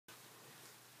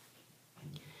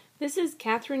This is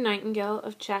Catherine Nightingale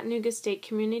of Chattanooga State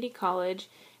Community College,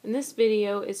 and this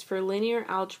video is for linear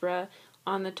algebra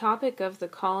on the topic of the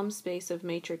column space of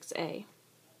matrix A.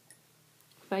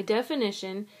 By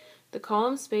definition, the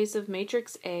column space of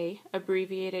matrix A,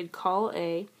 abbreviated col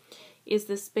A, is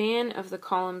the span of the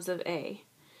columns of A.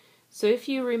 So if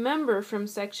you remember from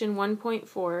section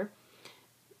 1.4,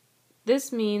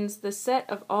 this means the set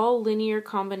of all linear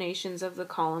combinations of the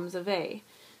columns of A.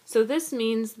 So this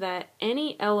means that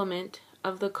any element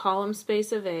of the column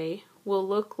space of A will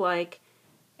look like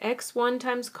x1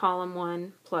 times column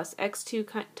 1 plus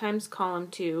x2 times column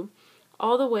 2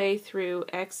 all the way through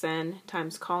xn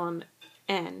times column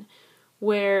n,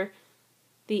 where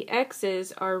the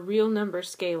x's are real number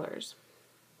scalars.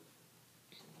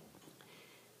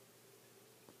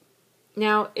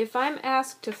 Now, if I'm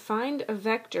asked to find a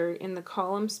vector in the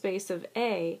column space of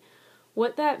A,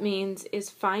 what that means is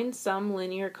find some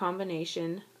linear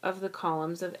combination of the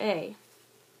columns of A.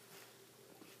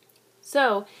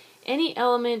 So, any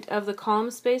element of the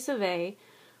column space of A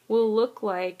will look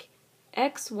like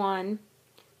x1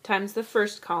 times the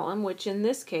first column, which in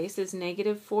this case is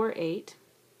negative 4, 8,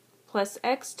 plus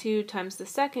x2 times the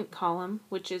second column,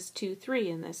 which is 2, 3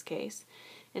 in this case.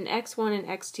 And x1 and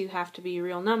x2 have to be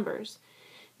real numbers.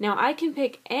 Now I can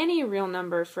pick any real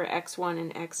number for x1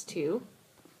 and x2.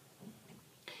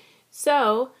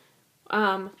 So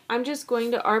I'm just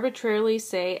going to arbitrarily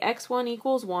say x1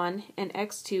 equals 1 and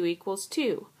x2 equals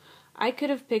 2. I could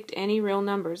have picked any real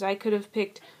numbers. I could have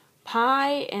picked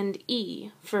pi and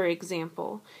e, for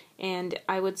example, and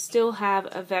I would still have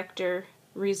a vector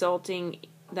resulting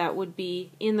that would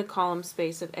be in the column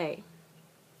space of A.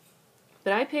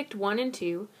 But I picked 1 and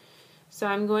 2, so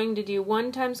I'm going to do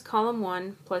 1 times column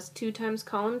 1 plus 2 times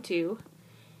column 2,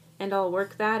 and I'll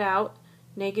work that out.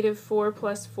 Negative 4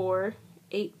 plus 4,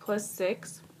 8 plus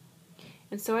 6.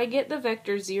 And so I get the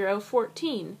vector 0,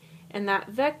 14, and that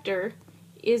vector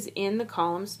is in the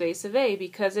column space of A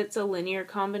because it's a linear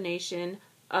combination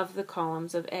of the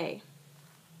columns of A.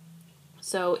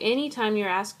 So anytime you're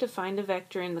asked to find a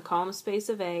vector in the column space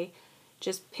of A,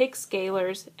 just pick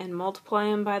scalars and multiply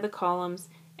them by the columns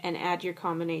and add your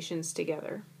combinations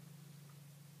together.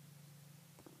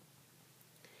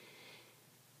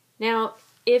 Now,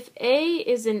 if A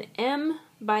is an m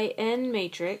by n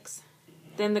matrix,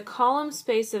 then the column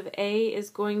space of A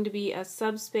is going to be a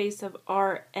subspace of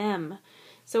Rm.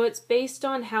 So it's based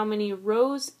on how many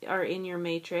rows are in your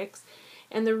matrix,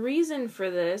 and the reason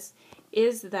for this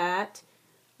is that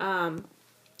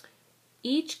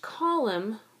each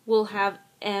column will have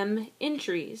m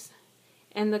entries,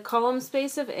 and the column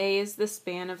space of A is the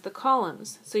span of the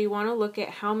columns. So you want to look at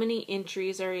how many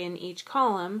entries are in each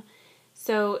column,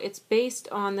 so it's based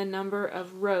on the number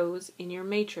of rows in your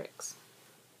matrix.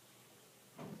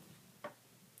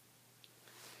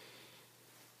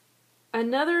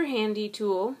 Another handy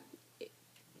tool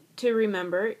to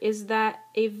remember is that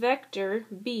a vector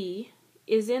B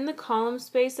is in the column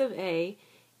space of A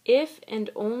if and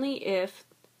only if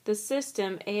the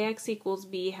system AX equals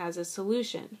B has a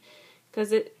solution.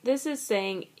 Because this is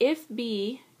saying if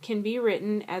B can be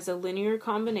written as a linear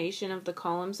combination of the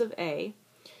columns of A,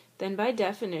 then by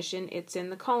definition it's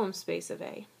in the column space of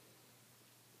A.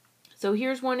 So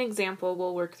here's one example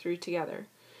we'll work through together.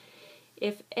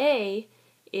 If A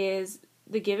is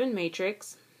the given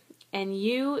matrix and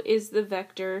U is the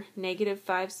vector negative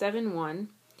 5, 7, 1,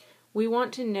 we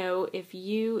want to know if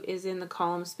U is in the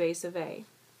column space of A.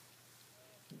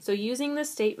 So using the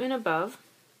statement above,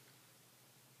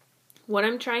 what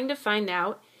I'm trying to find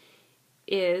out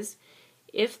is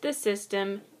if the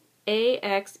system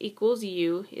AX equals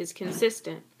U is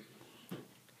consistent.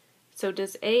 So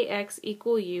does AX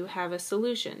equal U have a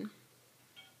solution?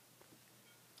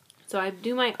 So I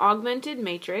do my augmented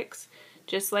matrix,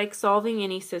 just like solving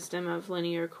any system of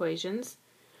linear equations.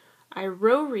 I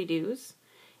row reduce,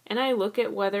 and I look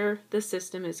at whether the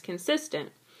system is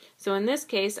consistent. So in this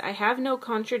case, I have no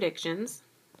contradictions,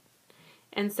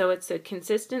 and so it's a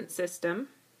consistent system,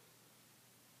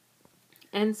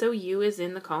 and so U is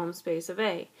in the column space of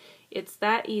A. It's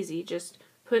that easy. Just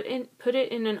put it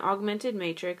in an augmented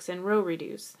matrix and row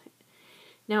reduce.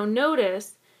 Now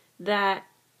notice that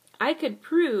I could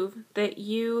prove that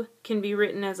U can be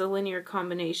written as a linear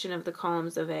combination of the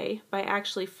columns of A by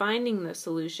actually finding the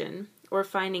solution, or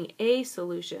finding a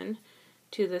solution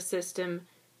to the system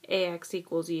AX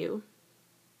equals U.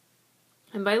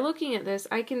 And by looking at this,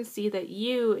 I can see that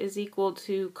U is equal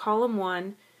to column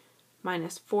 1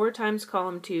 minus 4 times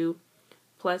column 2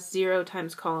 plus 0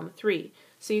 times column 3.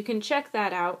 So you can check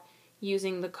that out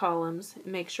using the columns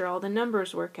and make sure all the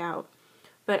numbers work out.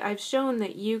 but I've shown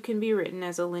that U can be written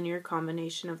as a linear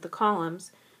combination of the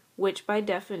columns which by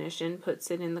definition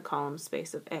puts it in the column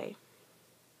space of A.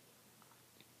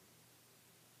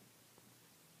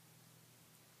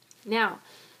 Now,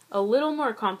 a little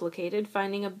more complicated,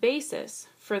 finding a basis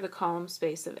for the column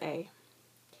space of A.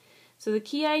 So the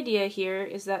key idea here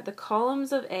is that the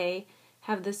columns of A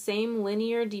have the same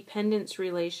linear dependence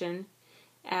relation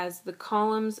as the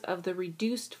columns of the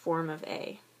reduced form of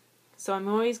A. So I'm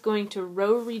always going to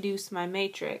row reduce my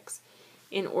matrix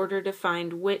in order to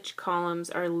find which columns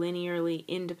are linearly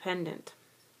independent.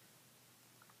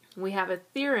 We have a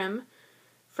theorem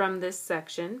from this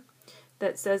section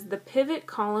that says the pivot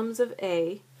columns of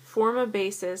A form a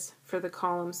basis for the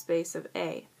column space of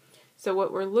A. So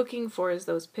what we're looking for is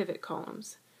those pivot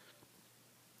columns.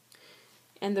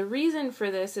 And the reason for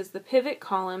this is the pivot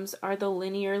columns are the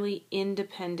linearly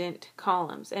independent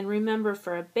columns. And remember,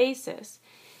 for a basis,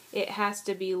 it has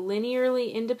to be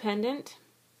linearly independent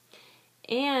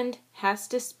and has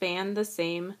to span the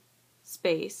same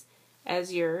space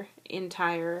as your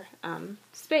entire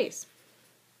space.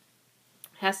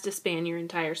 Has to span your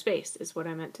entire space is what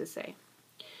I meant to say.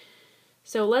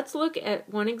 So let's look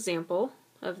at one example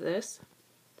of this.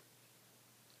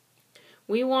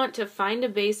 We want to find a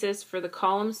basis for the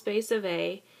column space of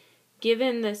A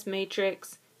given this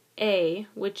matrix A,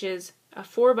 which is a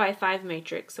 4 by 5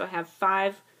 matrix. So I have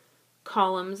 5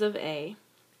 columns of A.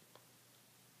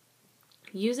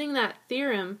 Using that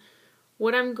theorem,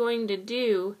 what I'm going to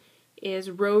do is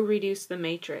row reduce the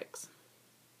matrix.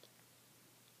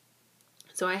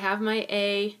 So I have my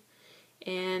A,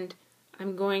 and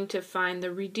I'm going to find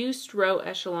the reduced row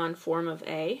echelon form of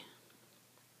A.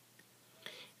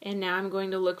 And now I'm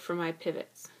going to look for my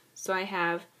pivots. So I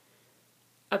have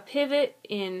a pivot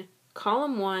in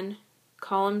column 1,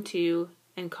 column 2,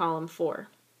 and column 4.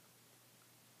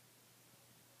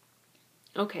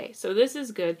 Okay, so this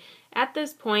is good. At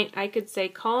this point, I could say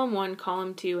column 1,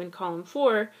 column 2, and column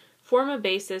 4 form a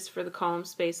basis for the column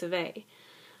space of A.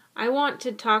 I want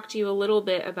to talk to you a little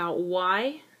bit about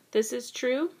why this is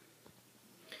true.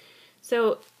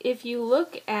 So if you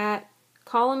look at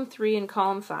column 3 and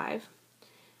column 5,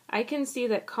 I can see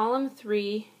that column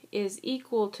 3 is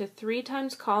equal to 3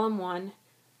 times column 1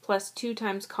 plus 2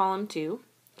 times column 2.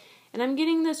 And I'm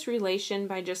getting this relation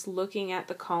by just looking at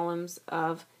the columns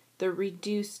of the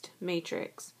reduced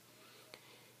matrix.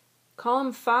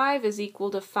 Column 5 is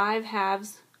equal to 5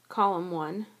 halves column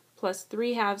 1 plus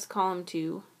 3 halves column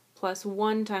 2 plus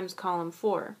 1 times column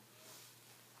 4.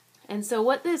 And so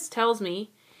what this tells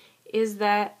me is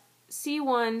that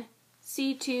C1,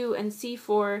 C2, and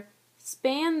C4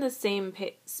 span the same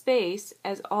space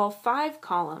as all 5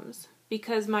 columns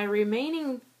because my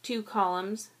remaining 2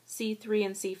 columns, C3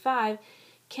 and C5,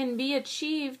 can be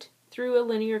achieved through a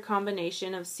linear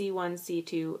combination of C1,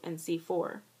 C2, and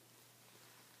C4.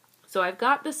 So I've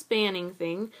got the spanning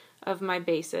thing of my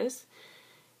basis.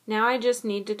 Now I just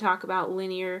need to talk about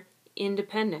linear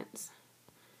independence.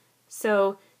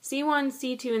 So C1,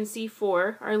 C2, and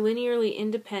C4 are linearly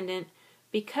independent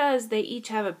because they each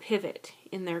have a pivot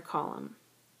in their column.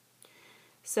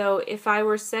 So if I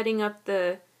were setting up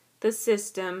the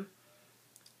system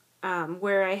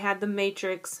where I had the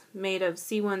matrix made of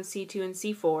C1, C2, and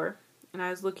C4, and I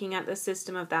was looking at the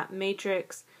system of that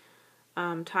matrix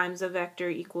times a vector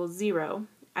equals 0,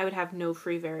 I would have no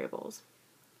free variables.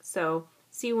 So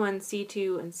C1,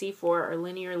 C2, and C4 are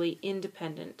linearly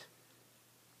independent.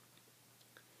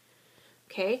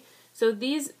 Okay, so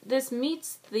this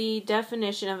meets the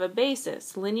definition of a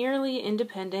basis, linearly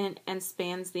independent and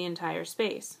spans the entire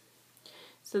space.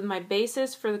 So my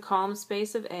basis for the column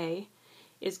space of A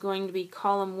is going to be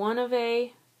column 1 of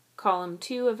A, column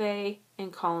 2 of A,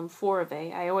 and column 4 of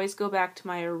A. I always go back to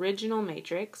my original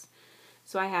matrix.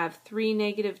 So I have 3,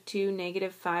 negative 2,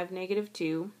 negative 5, negative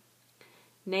 2,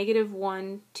 negative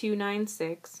 1, 2, 9,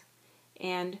 6,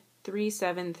 and 3,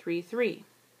 7, 3, 3.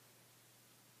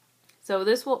 So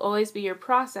this will always be your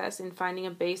process in finding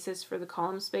a basis for the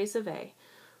column space of A.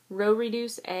 Row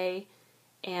reduce A,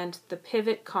 and the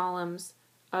pivot columns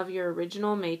of your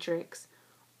original matrix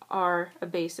are a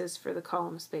basis for the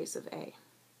column space of A.